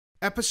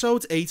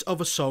Episode 8 of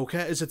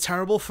Ahsoka is a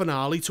terrible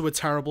finale to a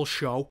terrible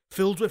show,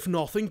 filled with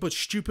nothing but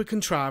stupid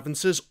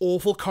contrivances,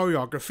 awful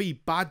choreography,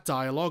 bad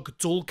dialogue,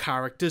 dull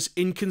characters,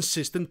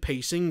 inconsistent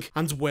pacing,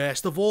 and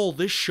worst of all,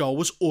 this show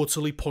was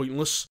utterly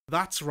pointless.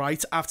 That's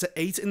right, after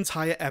 8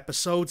 entire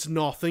episodes,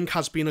 nothing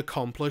has been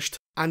accomplished.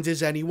 And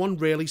is anyone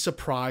really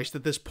surprised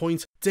at this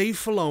point? Dave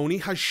Filoni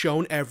has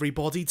shown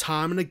everybody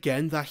time and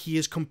again that he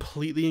is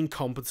completely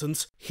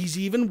incompetent. He's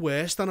even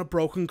worse than a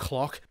broken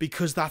clock,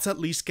 because that at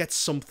least gets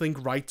something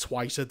right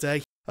twice a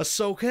day.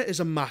 Ahsoka is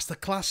a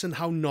masterclass in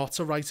how not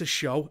to write a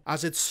show,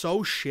 as it's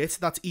so shit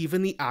that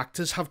even the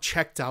actors have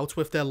checked out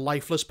with their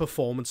lifeless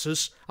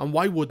performances. And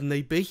why wouldn't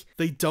they be?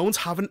 They don't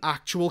have an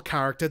actual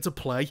character to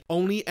play,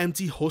 only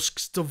empty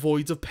husks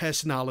devoid of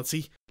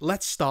personality.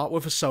 Let's start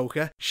with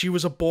Ahsoka. She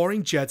was a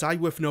boring Jedi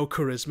with no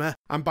charisma,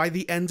 and by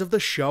the end of the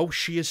show,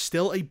 she is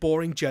still a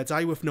boring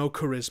Jedi with no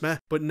charisma,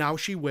 but now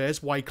she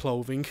wears white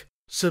clothing.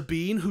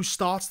 Sabine, who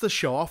starts the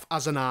show off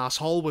as an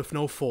asshole with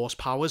no force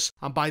powers,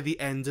 and by the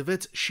end of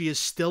it, she is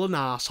still an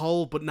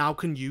asshole but now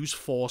can use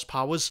force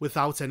powers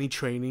without any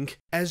training.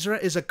 Ezra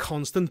is a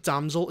constant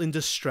damsel in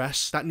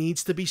distress that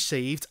needs to be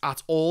saved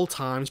at all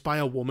times by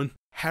a woman.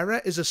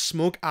 Hera is a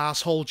smug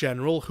asshole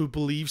general who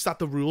believes that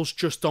the rules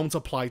just don't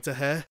apply to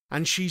her,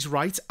 and she's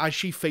right as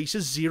she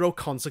faces zero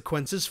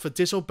consequences for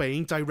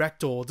disobeying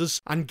direct orders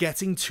and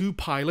getting 2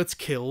 pilots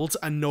killed,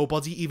 and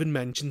nobody even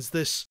mentions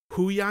this.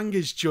 Huyang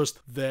is just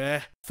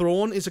there.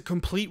 Thrawn is a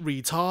complete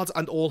retard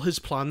and all his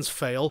plans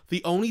fail.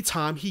 The only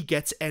time he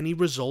gets any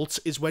results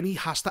is when he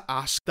has to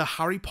ask the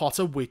Harry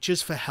Potter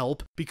witches for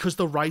help because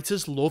the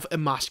writers love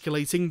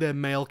emasculating their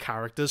male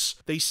characters.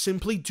 They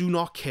simply do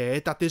not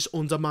care that this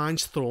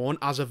undermines Thrawn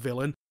as a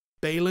villain.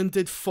 Baylan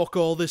did fuck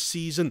all this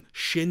season,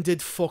 Shin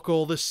did fuck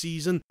all this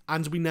season,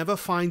 and we never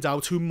find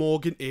out who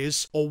Morgan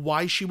is or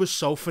why she was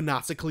so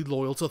fanatically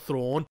loyal to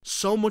Thrawn,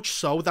 so much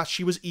so that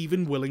she was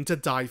even willing to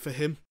die for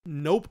him.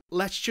 Nope,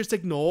 let's just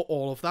ignore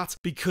all of that,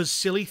 because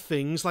silly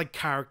things like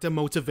character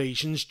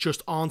motivations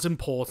just aren't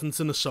important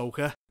in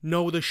Ahsoka.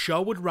 No, the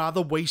show would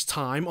rather waste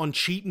time on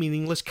cheap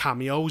meaningless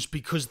cameos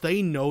because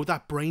they know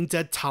that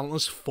brain-dead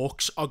talentless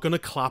fucks are gonna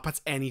clap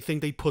at anything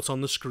they put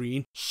on the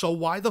screen. So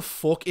why the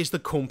fuck is the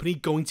company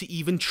going to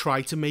even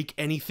try to make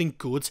anything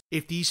good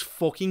if these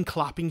fucking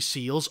clapping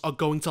seals are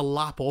going to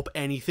lap up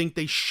anything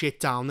they shit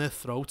down their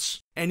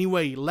throats?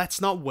 Anyway, let's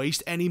not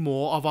waste any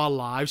more of our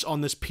lives on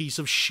this piece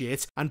of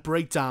shit and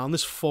break down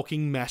this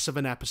fucking mess of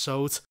an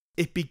episode.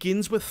 It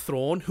begins with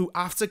Thrawn, who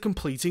after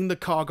completing the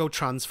cargo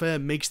transfer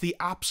makes the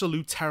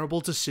absolute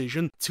terrible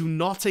decision to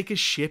not take his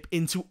ship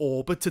into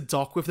orbit to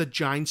dock with the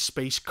giant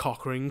space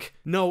cock ring.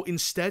 No,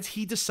 instead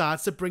he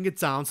decides to bring it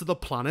down to the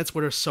planet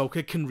where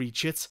Ahsoka can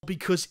reach it,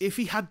 because if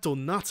he had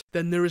done that,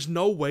 then there is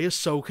no way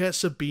Ahsoka,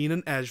 Sabine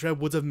and Ezra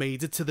would have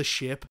made it to the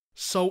ship.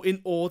 So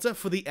in order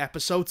for the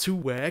episode to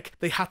work,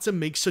 they had to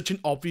make such an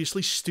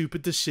obviously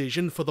stupid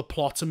decision for the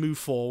plot to move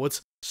forward.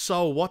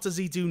 So what does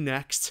he do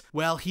next?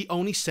 Well, he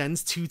only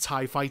sends 2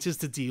 TIE fighters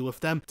to deal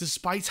with them,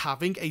 despite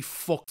having a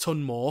fuck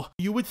ton more.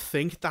 You would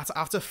think that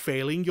after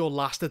failing your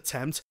last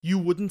attempt, you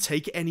wouldn't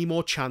take any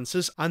more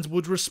chances and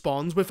would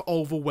respond with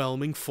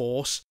overwhelming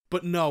force.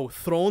 But no,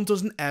 Thrawn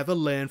doesn't ever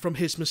learn from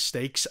his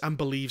mistakes and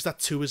believes that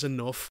 2 is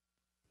enough.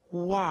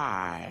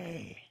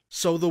 Why?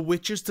 So the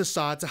witches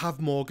decide to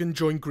have Morgan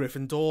join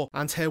Gryffindor,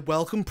 and her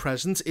welcome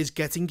present is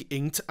getting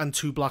inked and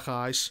 2 black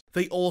eyes.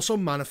 They also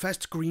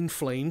manifest green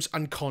flames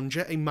and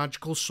conjure a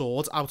magical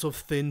sword out of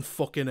thin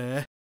fucking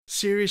air.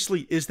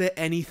 Seriously, is there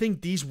anything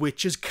these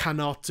witches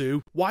cannot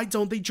do? Why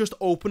don't they just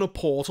open a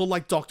portal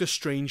like Doctor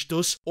Strange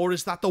does? Or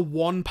is that the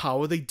one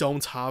power they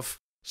don't have?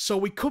 So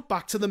we cut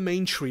back to the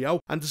main trio,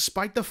 and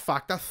despite the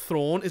fact that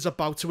Thrawn is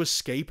about to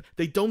escape,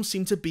 they don't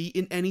seem to be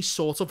in any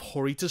sort of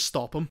hurry to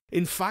stop him.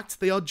 In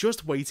fact, they are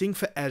just waiting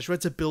for Ezra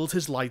to build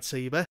his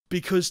lightsaber,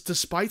 because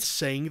despite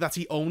saying that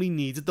he only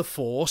needed the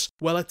Force,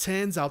 well, it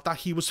turns out that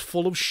he was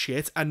full of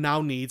shit and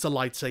now needs a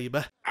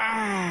lightsaber.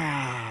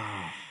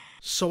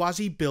 So as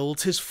he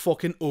builds his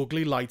fucking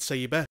ugly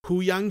lightsaber,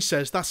 Huyang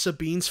says that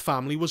Sabine's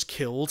family was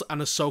killed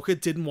and Ahsoka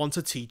didn't want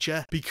to teach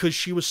her because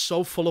she was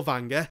so full of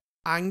anger.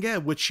 Anger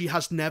which she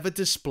has never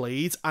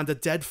displayed, and a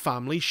dead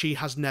family she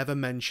has never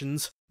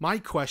mentioned. My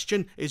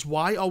question is,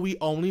 why are we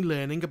only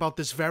learning about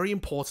this very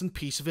important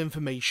piece of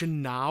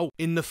information now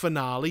in the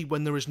finale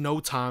when there is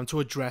no time to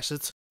address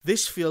it?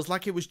 This feels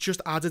like it was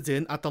just added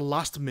in at the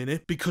last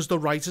minute because the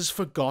writers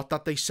forgot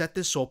that they set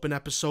this up in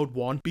episode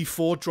 1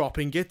 before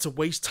dropping it to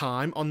waste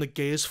time on the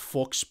gay as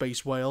fuck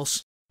space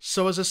whales.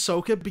 So as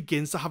Ahsoka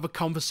begins to have a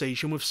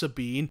conversation with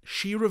Sabine,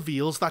 she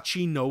reveals that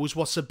she knows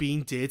what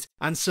Sabine did,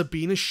 and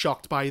Sabine is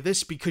shocked by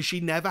this because she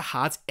never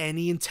had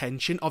any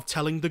intention of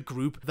telling the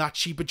group that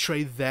she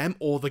betrayed them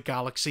or the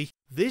galaxy.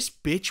 This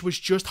bitch was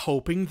just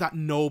hoping that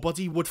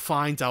nobody would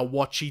find out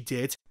what she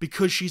did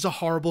because she's a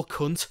horrible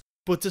cunt.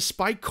 But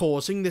despite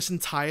causing this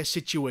entire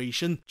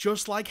situation,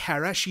 just like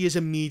Hera, she is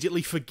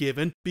immediately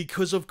forgiven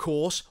because, of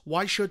course,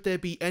 why should there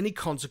be any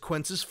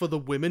consequences for the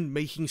women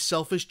making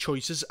selfish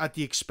choices at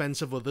the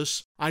expense of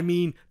others? I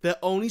mean, they're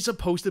only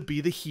supposed to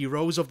be the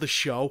heroes of the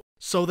show,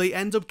 So they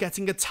end up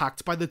getting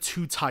attacked by the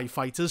two TIE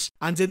fighters,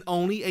 and in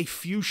only a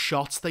few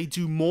shots they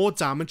do more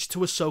damage to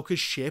Ahsoka's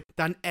ship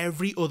than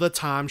every other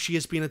time she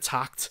has been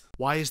attacked.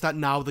 Why is that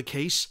now the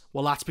case?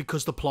 Well, that's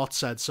because the plot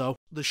said so.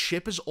 The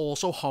ship is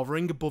also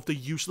hovering above the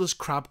useless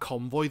crab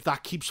convoy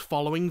that keeps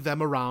following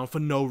them around for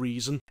no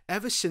reason.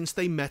 Ever since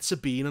they met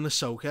Sabine and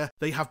Ahsoka,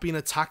 they have been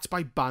attacked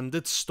by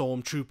bandits,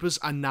 stormtroopers,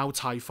 and now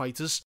TIE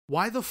fighters.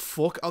 Why the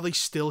fuck are they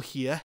still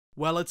here?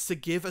 Well, it's to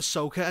give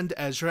Ahsoka and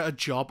Ezra a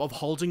job of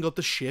holding up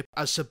the ship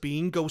as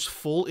Sabine goes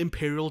full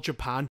Imperial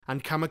Japan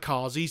and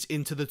kamikazes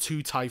into the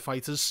two TIE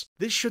fighters.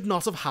 This should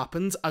not have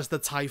happened, as the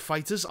TIE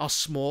fighters are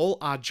small,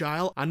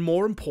 agile, and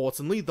more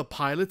importantly, the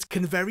pilot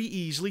can very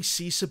easily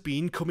see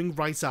Sabine coming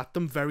right at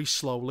them very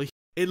slowly.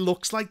 It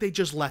looks like they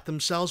just let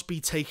themselves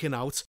be taken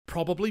out,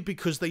 probably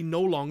because they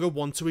no longer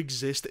want to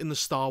exist in the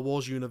Star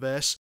Wars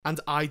universe, and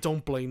I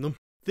don't blame them.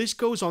 This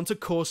goes on to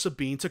cause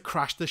Sabine to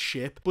crash the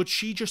ship, but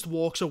she just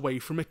walks away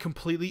from it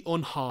completely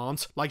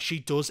unharmed, like she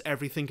does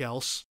everything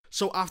else.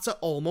 So after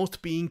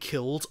almost being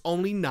killed,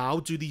 only now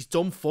do these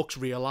dumb fucks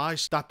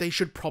realise that they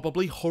should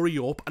probably hurry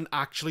up and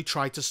actually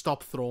try to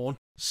stop Thrawn.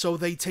 So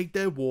they take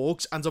their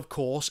wargs, and of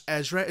course,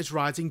 Ezra is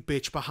riding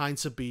bitch behind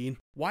Sabine.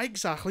 Why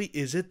exactly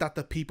is it that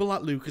the people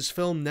at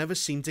Lucasfilm never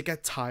seem to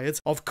get tired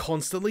of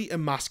constantly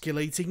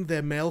emasculating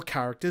their male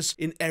characters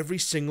in every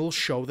single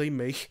show they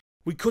make?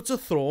 We cut to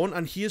Thrawn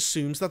and he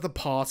assumes that the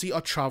party are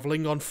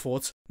travelling on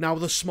foot. Now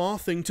the smart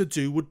thing to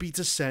do would be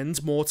to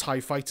send more TIE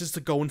fighters to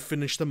go and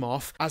finish them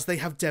off, as they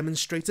have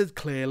demonstrated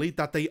clearly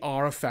that they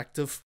are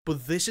effective.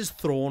 But this is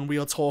Thrawn we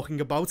are talking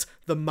about.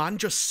 The man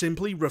just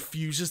simply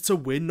refuses to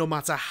win no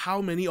matter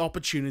how many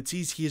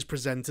opportunities he is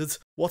presented.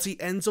 What he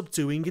ends up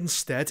doing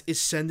instead is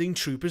sending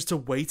troopers to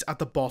wait at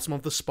the bottom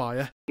of the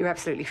spire. You're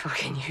absolutely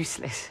fucking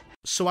useless.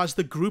 So as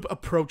the group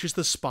approaches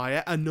the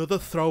spire, another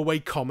throwaway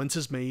comment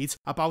is made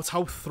about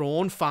how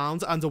Thrawn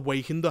found and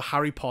awakened the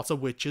Harry Potter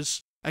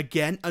witches.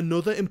 Again,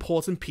 another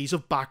important piece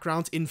of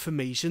background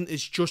information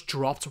is just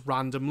dropped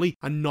randomly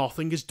and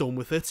nothing is done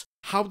with it.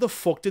 How the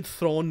fuck did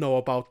Thrawn know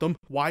about them?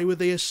 Why were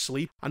they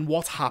asleep? And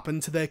what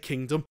happened to their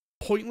kingdom?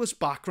 Pointless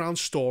background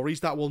stories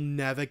that will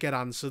never get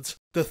answered.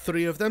 The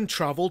three of them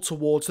travel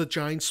towards the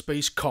giant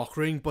space cock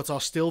ring but are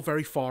still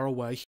very far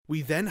away.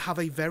 We then have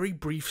a very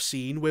brief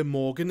scene where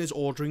Morgan is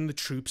ordering the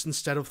troops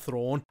instead of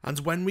Thrawn,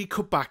 and when we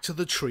cut back to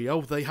the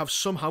trio, they have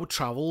somehow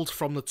travelled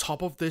from the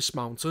top of this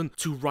mountain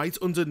to right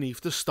underneath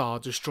the Star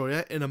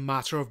Destroyer in a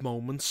matter of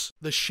moments.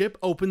 The ship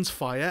opens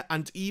fire,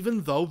 and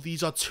even though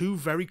these are two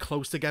very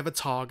close together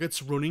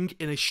targets running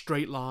in a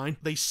straight line,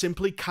 they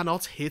simply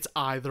cannot hit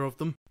either of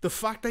them. The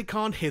fact they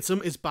can't hit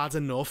them is bad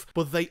enough,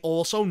 but they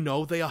also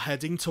know they are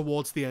heading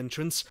towards the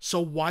entrance, so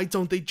why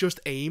don't they just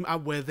aim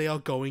at where they are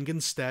going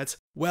instead?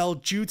 Well,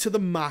 due to the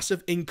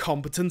massive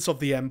incompetence of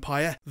the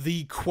Empire,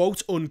 the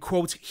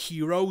quote-unquote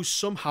heroes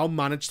somehow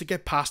manage to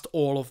get past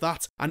all of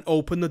that and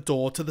open the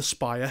door to the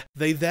spire.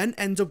 They then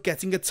end up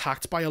getting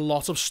attacked by a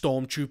lot of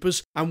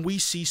stormtroopers, and we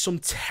see some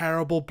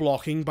terrible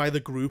blocking by the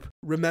group.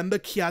 Remember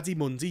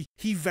Ki-Adi-Mundi?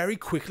 He very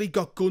quickly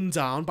got gunned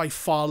down by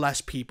far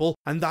less people,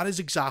 and that is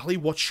exactly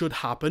what should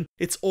happen.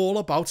 It's all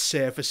about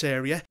surface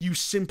area. You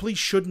simply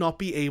should not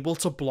be able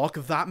to block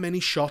that many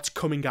shots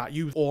coming at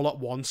you all at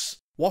once.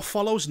 What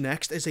follows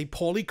next is a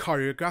poorly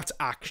choreographed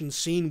action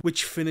scene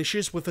which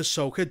finishes with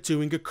Ahsoka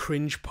doing a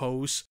cringe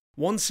pose.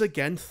 Once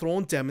again,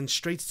 Thrawn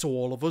demonstrates to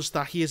all of us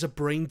that he is a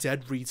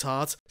brain-dead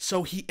retard,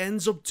 so he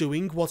ends up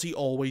doing what he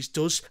always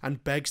does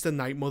and begs the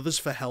Night Mothers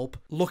for help.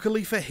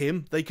 Luckily for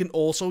him, they can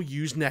also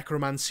use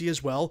necromancy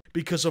as well,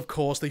 because of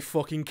course they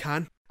fucking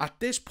can. At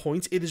this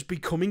point, it is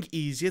becoming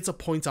easier to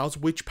point out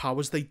which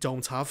powers they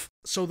don't have,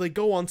 so they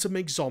go on to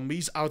make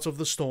zombies out of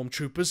the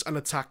stormtroopers and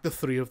attack the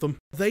three of them.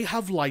 They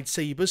have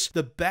lightsabers,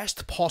 the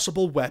best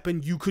possible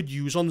weapon you could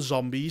use on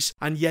zombies,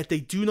 and yet they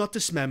do not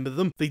dismember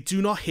them, they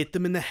do not hit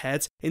them in the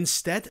head.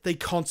 Instead, they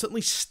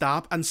constantly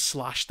stab and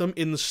slash them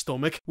in the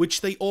stomach, which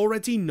they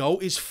already know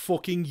is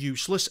fucking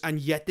useless, and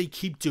yet they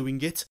keep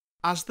doing it.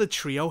 As the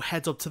trio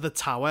head up to the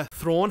tower,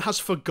 Thrawn has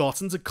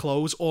forgotten to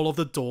close all of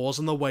the doors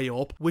on the way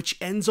up, which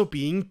ends up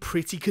being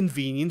pretty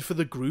convenient for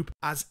the group,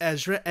 as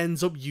Ezra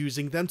ends up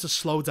using them to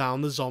slow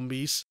down the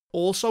zombies.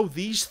 Also,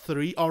 these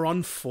three are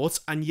on foot,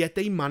 and yet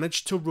they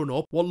manage to run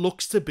up what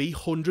looks to be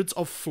hundreds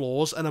of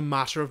floors in a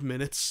matter of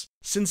minutes.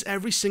 Since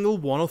every single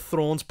one of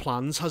Thrawn's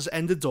plans has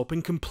ended up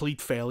in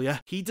complete failure,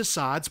 he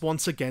decides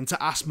once again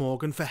to ask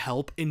Morgan for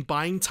help in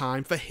buying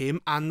time for him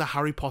and the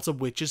Harry Potter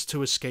witches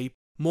to escape.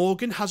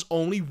 Morgan has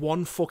only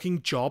one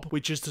fucking job,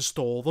 which is to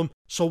stall them,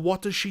 so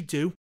what does she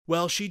do?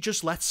 Well, she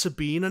just lets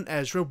Sabine and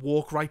Ezra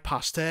walk right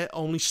past her,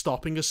 only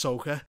stopping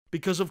Ahsoka.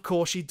 Because of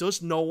course she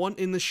does, no one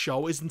in the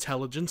show is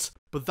intelligent.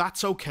 But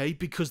that's okay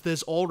because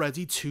there's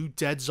already 2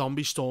 dead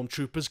zombie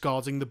stormtroopers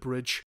guarding the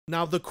bridge.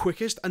 Now the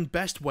quickest and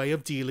best way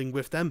of dealing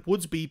with them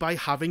would be by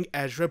having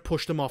Ezra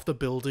push them off the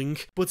building.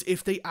 But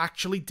if they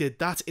actually did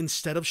that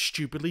instead of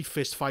stupidly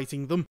fist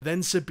fighting them,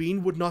 then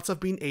Sabine would not have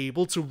been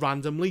able to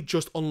randomly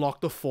just unlock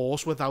the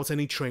Force without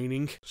any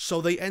training. So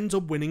they end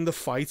up winning the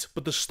fight,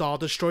 but the Star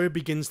Destroyer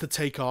begins to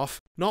take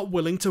off. Not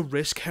willing to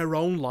risk her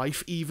own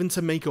life even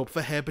to make up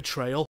for her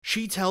betrayal,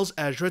 she tells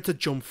Ezra to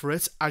jump for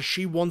it as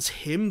she wants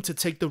him to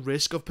take the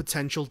risk of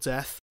potential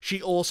death.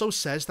 She also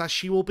says that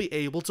she will be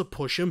able to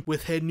push him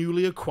with her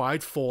newly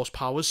acquired Force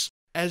powers.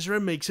 Ezra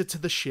makes it to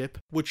the ship,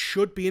 which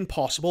should be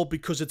impossible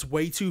because it's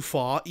way too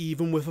far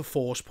even with a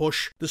Force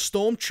push. The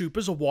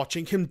stormtroopers are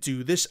watching him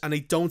do this and they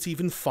don't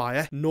even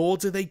fire, nor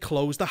do they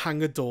close the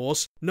hangar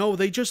doors. No,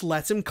 they just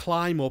let him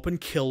climb up and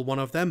kill one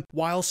of them,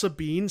 while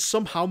Sabine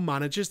somehow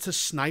manages to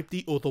snipe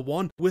the other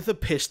one with a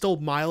pistol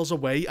miles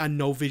away and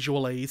no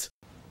visual aid.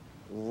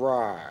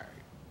 Right.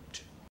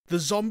 The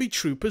zombie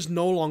troopers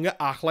no longer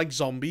act like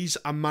zombies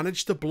and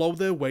manage to blow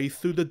their way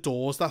through the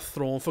doors that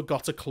Thrawn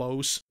forgot to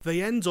close.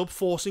 They end up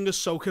forcing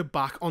Ahsoka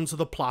back onto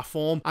the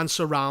platform and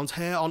surround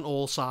her on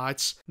all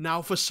sides.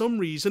 Now for some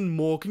reason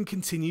Morgan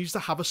continues to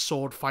have a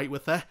sword fight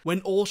with her,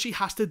 when all she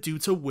has to do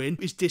to win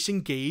is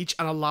disengage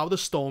and allow the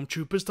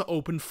stormtroopers to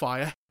open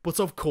fire. But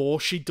of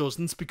course she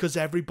doesn't because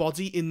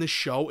everybody in the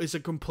show is a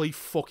complete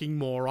fucking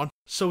moron.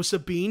 So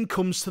Sabine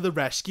comes to the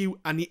rescue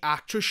and the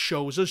actress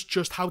shows us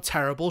just how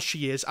terrible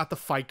she is at the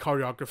fight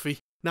choreography.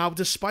 Now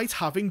despite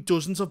having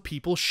dozens of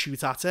people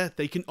shoot at her,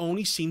 they can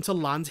only seem to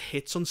land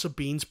hits on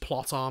Sabine's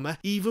plot armor,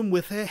 even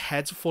with her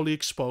head fully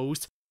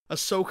exposed.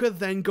 Ahsoka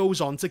then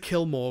goes on to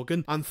kill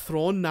Morgan, and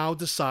Thrawn now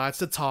decides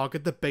to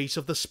target the base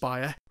of the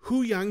spire.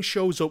 Hu Yang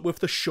shows up with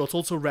the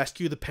shuttle to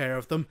rescue the pair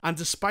of them, and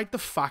despite the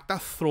fact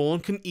that Thrawn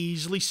can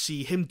easily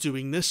see him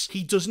doing this,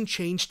 he doesn't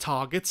change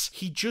targets,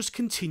 he just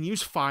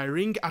continues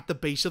firing at the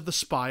base of the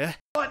spire.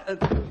 What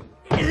an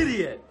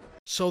idiot!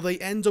 So they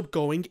end up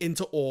going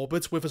into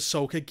orbit with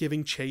Ahsoka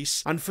giving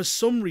chase, and for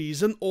some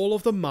reason all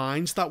of the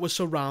mines that were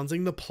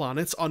surrounding the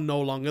planet are no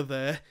longer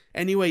there.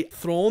 Anyway,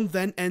 Thrawn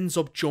then ends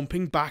up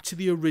jumping back to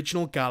the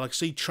original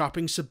galaxy,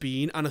 trapping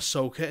Sabine and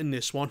Ahsoka in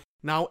this one.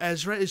 Now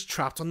Ezra is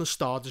trapped on the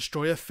Star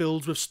Destroyer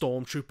filled with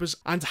stormtroopers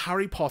and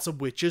Harry Potter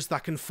witches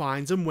that can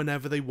find him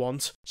whenever they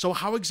want. So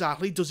how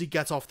exactly does he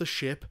get off the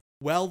ship?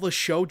 Well, the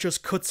show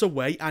just cuts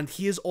away and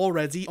he is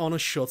already on a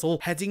shuttle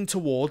heading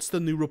towards the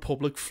New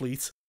Republic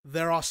fleet.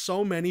 There are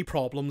so many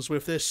problems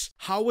with this.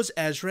 How was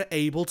Ezra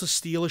able to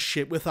steal a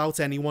ship without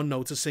anyone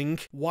noticing?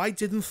 Why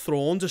didn't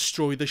Thrawn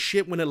destroy the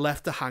ship when it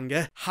left the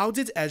hangar? How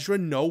did Ezra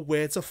know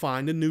where to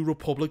find the New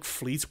Republic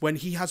fleet when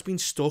he has been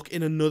stuck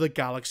in another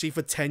galaxy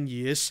for 10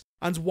 years?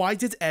 And why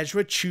did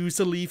Ezra choose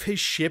to leave his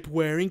ship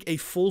wearing a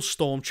full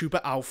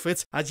stormtrooper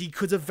outfit as he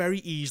could have very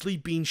easily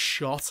been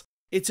shot?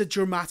 It's a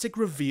dramatic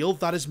reveal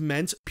that is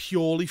meant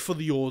purely for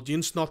the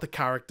audience, not the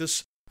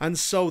characters. And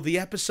so the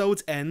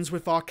episode ends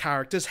with our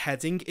characters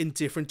heading in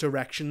different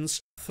directions.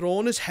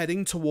 Thrawn is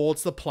heading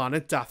towards the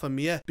planet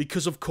Dathomir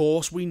because of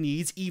course we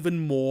need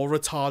even more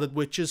retarded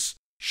witches.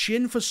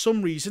 Shin for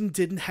some reason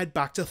didn't head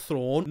back to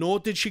Thrawn, nor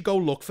did she go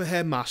look for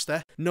her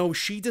master. No,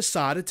 she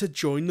decided to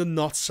join the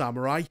Not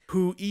Samurai,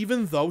 who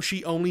even though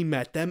she only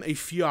met them a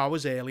few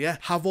hours earlier,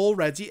 have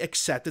already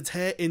accepted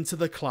her into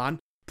the clan,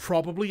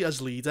 probably as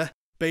leader.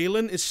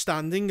 Balin is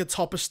standing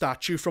atop a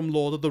statue from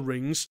Lord of the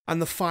Rings,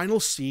 and the final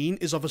scene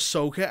is of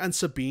Ahsoka and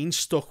Sabine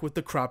stuck with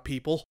the crab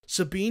people.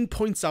 Sabine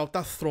points out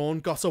that Thrawn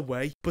got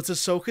away, but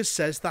Ahsoka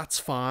says that's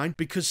fine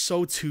because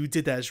so too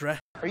did Ezra.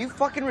 Are you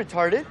fucking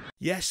retarded?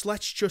 Yes,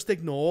 let's just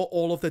ignore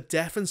all of the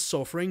death and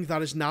suffering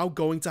that is now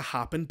going to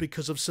happen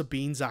because of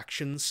Sabine's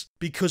actions.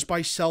 Because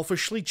by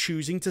selfishly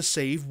choosing to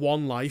save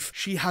one life,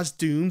 she has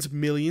doomed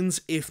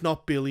millions if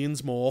not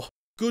billions more.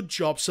 Good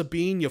job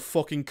Sabine, you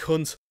fucking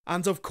cunt.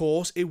 And of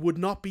course, it would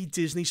not be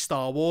Disney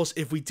Star Wars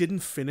if we didn't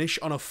finish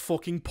on a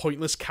fucking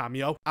pointless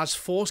cameo, as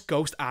Force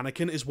Ghost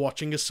Anakin is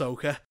watching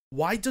Ahsoka.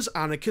 Why does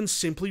Anakin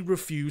simply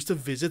refuse to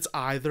visit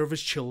either of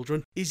his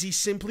children? Is he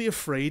simply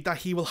afraid that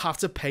he will have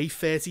to pay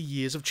 30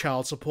 years of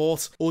child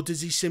support, or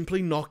does he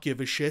simply not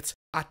give a shit?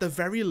 At the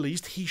very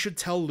least, he should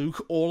tell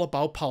Luke all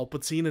about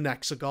Palpatine and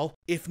Exegol.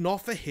 If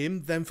not for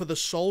him, then for the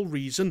sole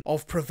reason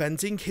of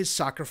preventing his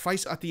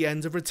sacrifice at the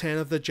end of Return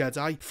of the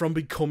Jedi from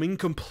becoming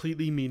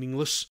completely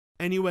meaningless.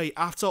 Anyway,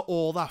 after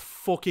all that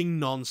fucking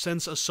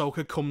nonsense,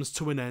 Ahsoka comes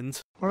to an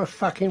end. What a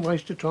fucking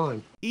waste of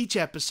time. Each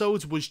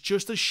episode was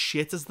just as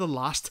shit as the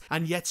last,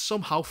 and yet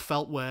somehow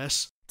felt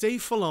worse.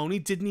 Dave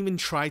Filoni didn't even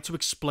try to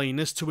explain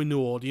this to a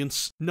new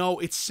audience. No,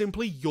 it's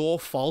simply your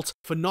fault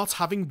for not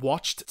having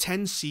watched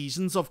 10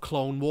 seasons of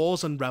Clone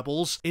Wars and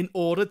Rebels in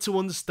order to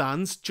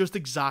understand just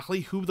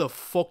exactly who the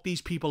fuck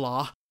these people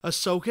are.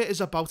 Ahsoka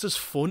is about as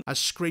fun as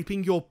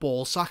scraping your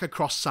ballsack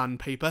across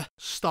sandpaper.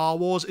 Star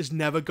Wars is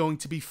never going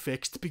to be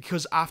fixed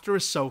because after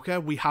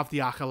Ahsoka we have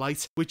the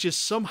Acolyte, which is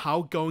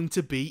somehow going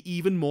to be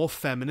even more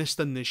feminist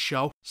than this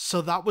show.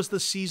 So that was the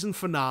season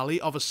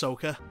finale of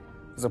Ahsoka.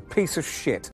 It's a piece of shit.